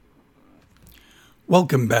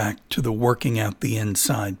Welcome back to the Working Out the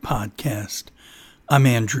Inside podcast. I'm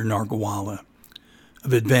Andrew Nargawala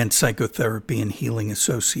of Advanced Psychotherapy and Healing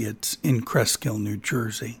Associates in Cresskill, New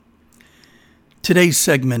Jersey. Today's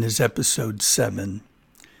segment is episode 7,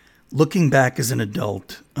 looking back as an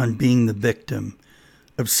adult on being the victim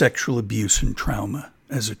of sexual abuse and trauma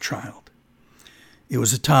as a child. It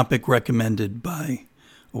was a topic recommended by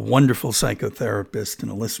a wonderful psychotherapist and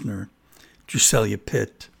a listener, Juselia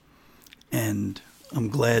Pitt, and I'm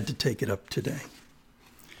glad to take it up today.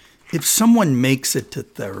 If someone makes it to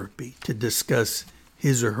therapy to discuss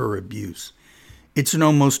his or her abuse, it's an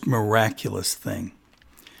almost miraculous thing.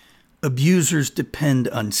 Abusers depend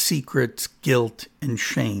on secrets, guilt, and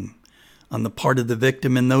shame on the part of the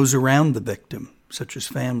victim and those around the victim, such as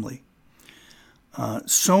family.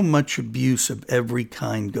 So much abuse of every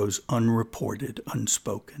kind goes unreported,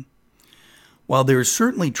 unspoken. While there is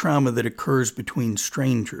certainly trauma that occurs between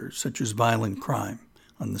strangers, such as violent crime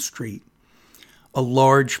on the street, a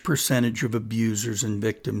large percentage of abusers and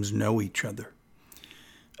victims know each other.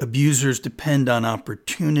 Abusers depend on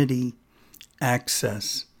opportunity,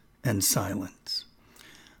 access, and silence.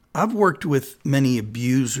 I've worked with many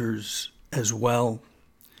abusers as well,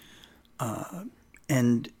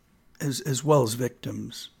 and as well as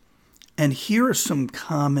victims. And here are some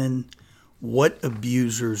common what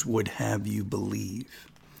abusers would have you believe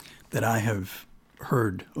that I have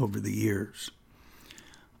heard over the years.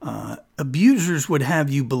 Abusers would have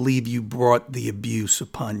you believe you brought the abuse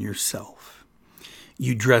upon yourself.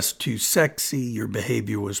 You dressed too sexy, your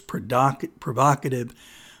behavior was provocative.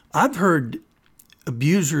 I've heard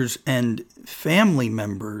abusers and family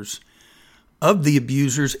members of the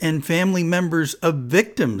abusers and family members of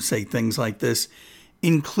victims say things like this,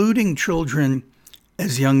 including children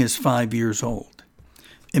as young as 5 years old.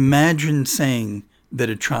 Imagine saying that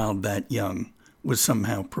a child that young was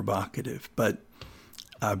somehow provocative, but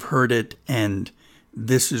I've heard it, and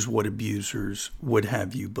this is what abusers would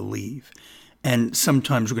have you believe. And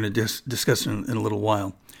sometimes we're going to discuss in a little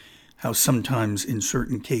while how sometimes in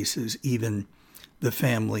certain cases even the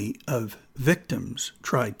family of victims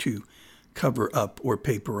try to cover up or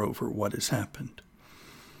paper over what has happened.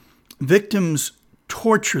 Victims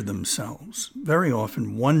torture themselves, very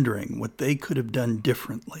often wondering what they could have done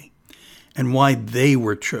differently and why they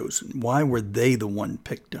were chosen. Why were they the one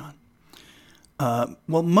picked on?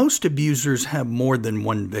 Well, most abusers have more than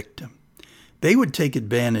one victim. They would take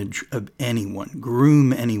advantage of anyone,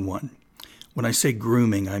 groom anyone. When I say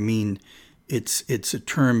grooming, I mean it's a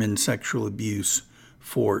term in sexual abuse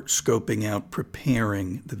for scoping out,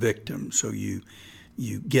 preparing the victim. So you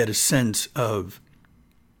get a sense of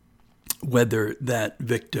whether that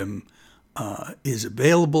victim is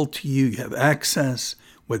available to you, you have access,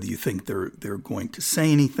 whether you think they're going to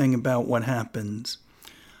say anything about what happens.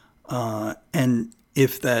 And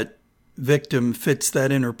if that victim fits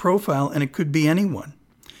that inner profile, and it could be anyone.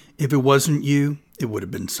 If it wasn't you, it would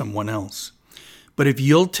have been someone else. But if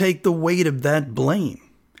you'll take the weight of that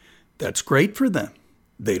blame, that's great for them.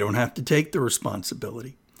 They don't have to take the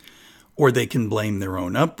responsibility. Or they can blame their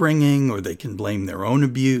own upbringing, or they can blame their own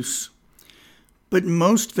abuse. But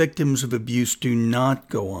most victims of abuse do not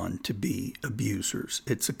go on to be abusers.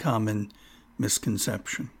 It's a common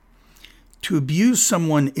misconception. To abuse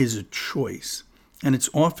someone is a choice, and it's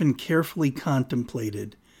often carefully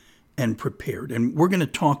contemplated and prepared. And we're going to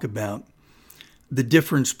talk about the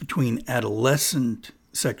difference between adolescent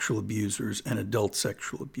sexual abusers and adult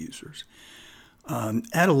sexual abusers.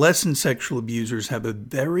 Adolescent sexual abusers have a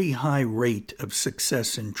very high rate of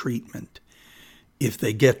success in treatment if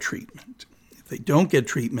they get treatment. If they don't get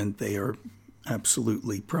treatment, they are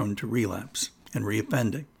absolutely prone to relapse and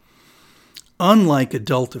reoffending. Unlike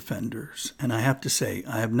adult offenders, and I have to say,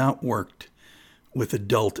 I have not worked with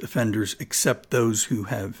adult offenders except those who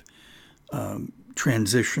have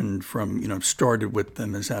transitioned from, started with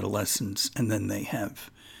them as adolescents and then they have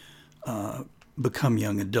become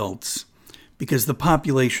young adults, because the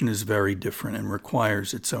population is very different and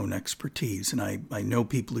requires its own expertise. And I know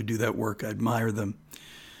people who do that work. I admire them.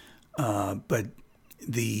 But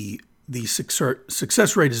the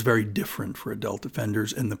success rate is very different for adult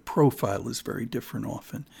offenders, and the profile is very different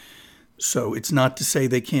often. So it's not to say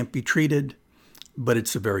they can't be treated, but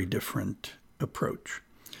it's a very different approach.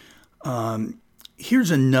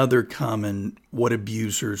 Here's another common what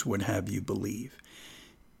abusers would have you believe.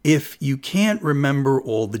 If you can't remember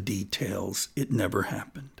all the details, it never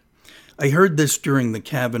happened. I heard this during the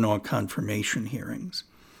Kavanaugh confirmation hearings.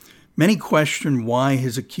 Many question why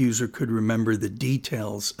his accuser could remember the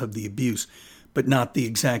details of the abuse, but not the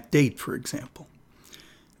exact date, for example.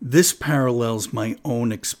 This parallels my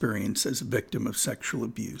own experience as a victim of sexual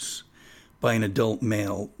abuse. by an adult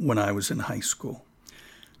male when I was in high school.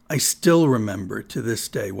 I still remember to this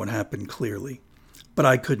day what happened clearly, but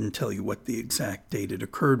I couldn't tell you what the exact date it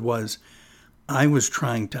occurred was. I was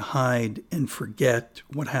trying to hide and forget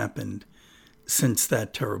what happened since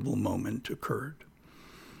that terrible moment occurred.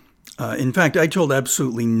 In fact, I told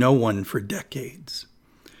absolutely no one for decades.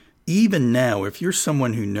 Even now, if you're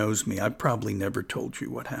someone who knows me, I've probably never told you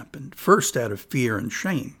what happened. First, out of fear and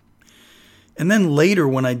shame. And then later,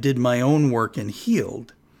 when I did my own work and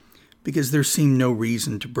healed, because there seemed no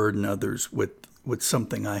reason to burden others with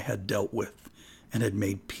something I had dealt with and had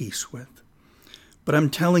made peace with. But I'm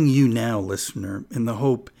telling you now, listener, in the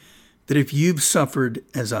hope that if you've suffered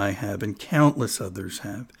as I have and countless others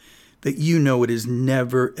have, that you know it is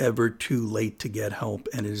never, ever too late to get help,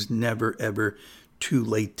 and it is never, ever too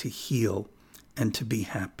late to heal and to be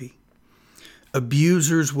happy.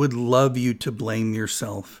 Abusers would love you to blame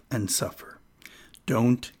yourself and suffer.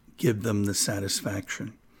 Don't give them the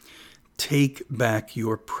satisfaction. Take back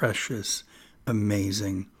your precious,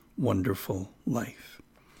 amazing, wonderful life.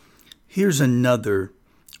 Here's another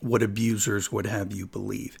what abusers would have you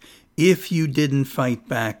believe. If you didn't fight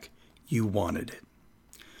back, you wanted it.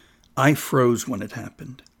 I froze when it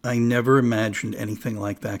happened. I never imagined anything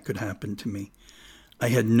like that could happen to me. I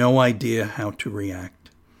had no idea how to react.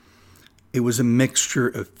 It was a mixture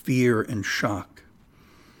of fear and shock.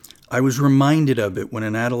 I was reminded of it when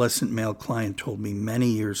an adolescent male client told me many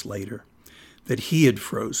years later that he had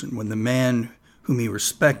frozen when the man whom he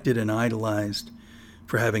respected and idolized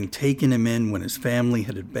for having taken him in when his family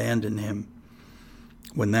had abandoned him,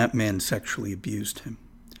 when that man sexually abused him.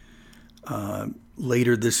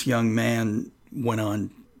 Later, this young man went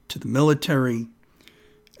on to the military,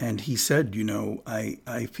 and he said,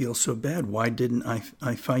 I feel so bad. Why didn't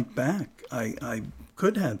I fight back? I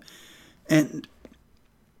could have. And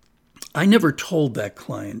I never told that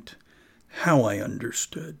client how I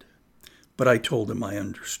understood, but I told him I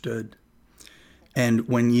understood. And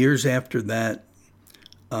when years after that,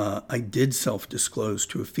 I did self-disclose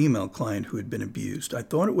to a female client who had been abused, I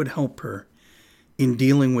thought it would help her in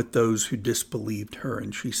dealing with those who disbelieved her,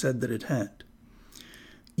 and she said that it had.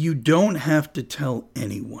 You don't have to tell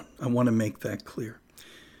anyone, I want to make that clear,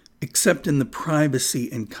 except in the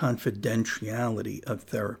privacy and confidentiality of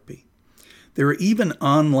therapy. There are even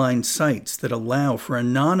online sites that allow for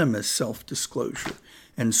anonymous self-disclosure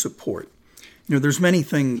and support. There's many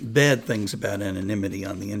bad things about anonymity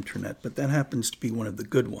on the internet, but that happens to be one of the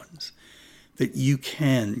good ones, that you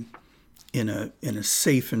can, in a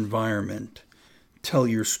safe environment, tell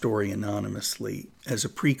your story anonymously as a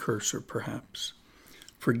precursor, perhaps,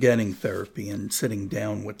 for getting therapy and sitting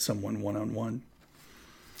down with someone one-on-one.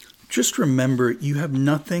 Just remember, you have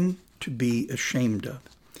nothing to be ashamed of.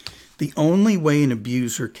 The only way an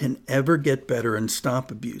abuser can ever get better and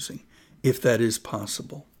stop abusing, if that is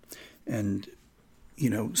possible, and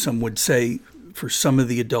some would say for some of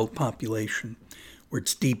the adult population where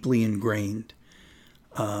it's deeply ingrained,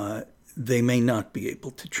 they may not be able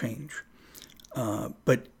to change.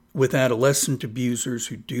 But with adolescent abusers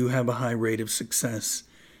who do have a high rate of success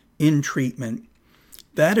in treatment,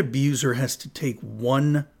 that abuser has to take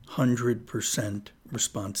 100%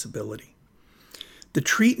 responsibility. The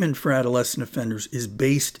treatment for adolescent offenders is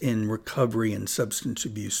based in recovery and substance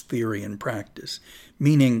abuse theory and practice,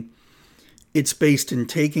 meaning it's based in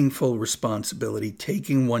taking full responsibility,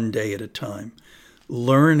 taking one day at a time,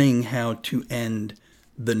 learning how to end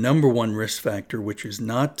the number one risk factor, which is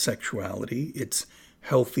not sexuality. It's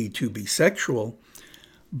healthy to be sexual,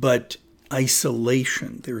 but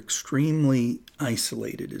isolation. They're extremely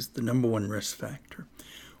isolated is the number one risk factor,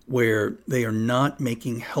 where they are not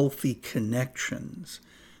making healthy connections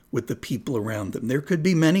with the people around them. There could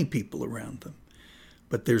be many people around them,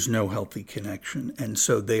 but there's no healthy connection. And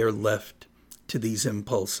so they are left to these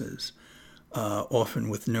impulses, often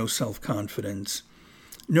with no self-confidence,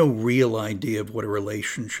 no real idea of what a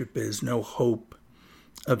relationship is, no hope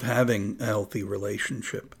of having a healthy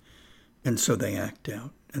relationship. And so they act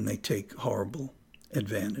out and they take horrible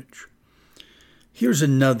advantage. Here's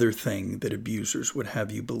another thing that abusers would have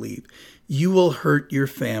you believe. You will hurt your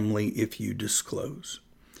family if you disclose.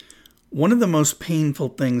 One of the most painful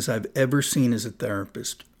things I've ever seen as a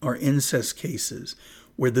therapist are incest cases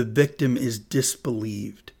where the victim is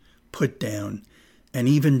disbelieved, put down, and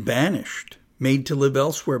even banished, made to live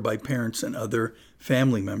elsewhere by parents and other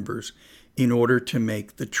family members in order to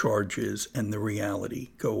make the charges and the reality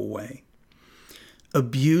go away.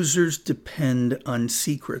 Abusers depend on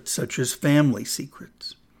secrets, such as family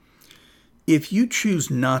secrets. If you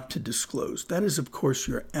choose not to disclose, that is, of course,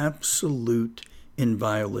 your absolute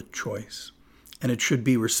inviolate choice, and it should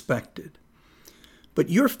be respected. But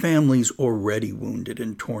your family's already wounded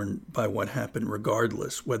and torn by what happened,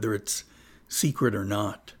 regardless, whether it's secret or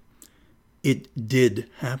not. It did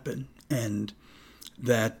happen, and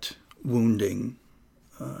that wounding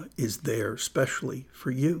is there especially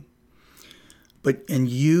for you. And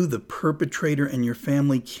you, the perpetrator, and your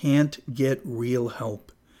family can't get real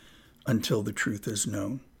help until the truth is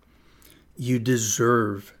known. You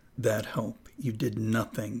deserve that help. You did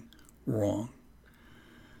nothing wrong.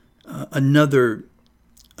 Another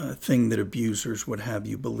thing that abusers would have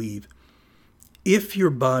you believe: if your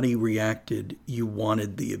body reacted, you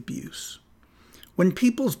wanted the abuse. When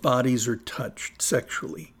people's bodies are touched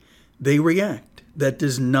sexually, they react. That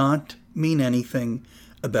does not mean anything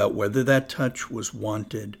about whether that touch was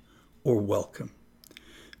wanted or welcome.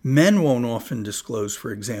 Men won't often disclose,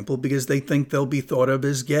 for example, because they think they'll be thought of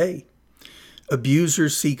as gay.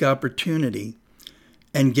 Abusers seek opportunity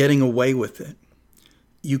and getting away with it.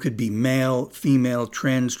 You could be male, female,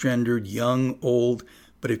 transgendered, young, old,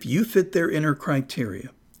 but if you fit their inner criteria,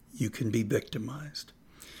 you can be victimized.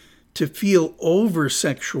 To feel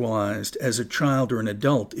over-sexualized as a child or an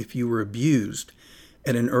adult if you were abused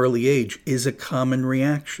at an early age is a common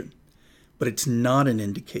reaction, but it's not an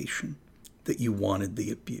indication that you wanted the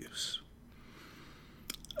abuse.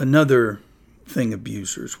 Another thing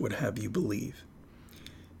abusers would have you believe: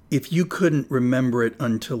 if you couldn't remember it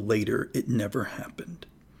until later, it never happened.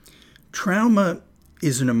 Trauma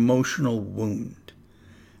is an emotional wound.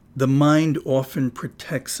 The mind often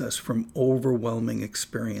protects us from overwhelming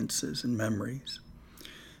experiences and memories.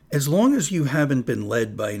 As long as you haven't been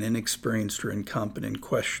led by an inexperienced or incompetent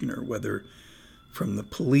questioner, whether from the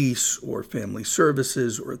police or family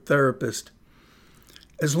services or a therapist,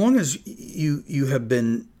 as long as you have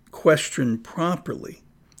been questioned properly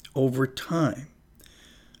over time,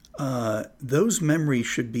 those memories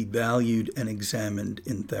should be valued and examined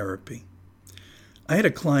in therapy. I had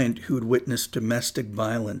a client who had witnessed domestic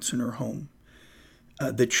violence in her home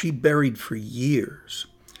that she buried for years.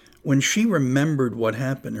 When she remembered what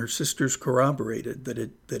happened, her sisters corroborated that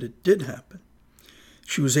it did happen.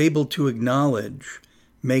 She was able to acknowledge,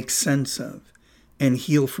 make sense of, and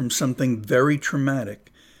heal from something very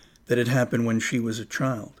traumatic that had happened when she was a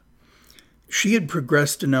child. She had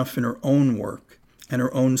progressed enough in her own work and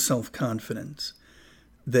her own self-confidence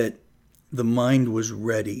that the mind was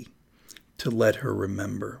ready to let her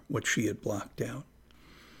remember what she had blocked out.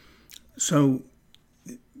 So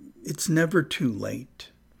it's never too late.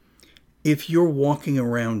 If you're walking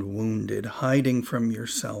around wounded, hiding from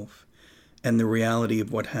yourself and the reality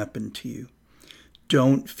of what happened to you,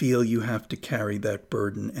 don't feel you have to carry that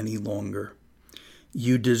burden any longer.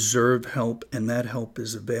 You deserve help, and that help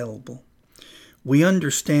is available. We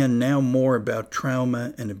understand now more about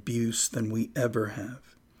trauma and abuse than we ever have.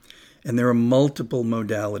 And there are multiple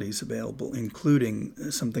modalities available,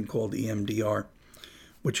 including something called EMDR,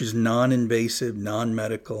 which is non-invasive,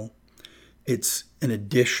 non-medical. It's an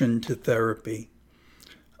addition to therapy.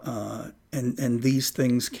 And these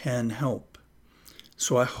things can help.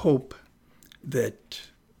 So I hope that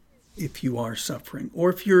if you are suffering, or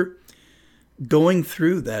if you're going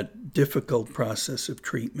through that difficult process of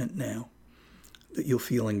treatment now, that you'll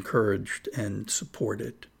feel encouraged and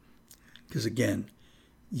supported. Because again,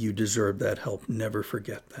 you deserve that help. Never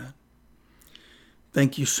forget that.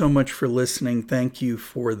 Thank you so much for listening. Thank you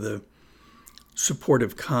for the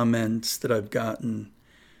supportive comments that I've gotten.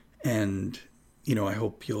 And, I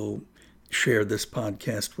hope you'll share this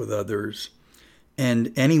podcast with others.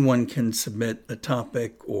 And anyone can submit a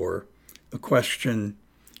topic or a question.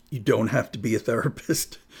 You don't have to be a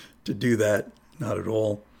therapist to do that. Not at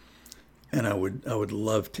all. And I would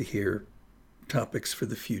love to hear topics for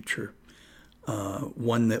the future.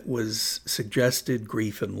 One that was suggested,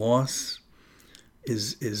 grief and loss,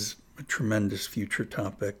 is a tremendous future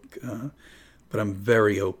topic. But I'm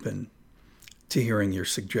very open to hearing your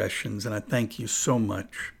suggestions. And I thank you so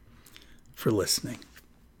much for listening.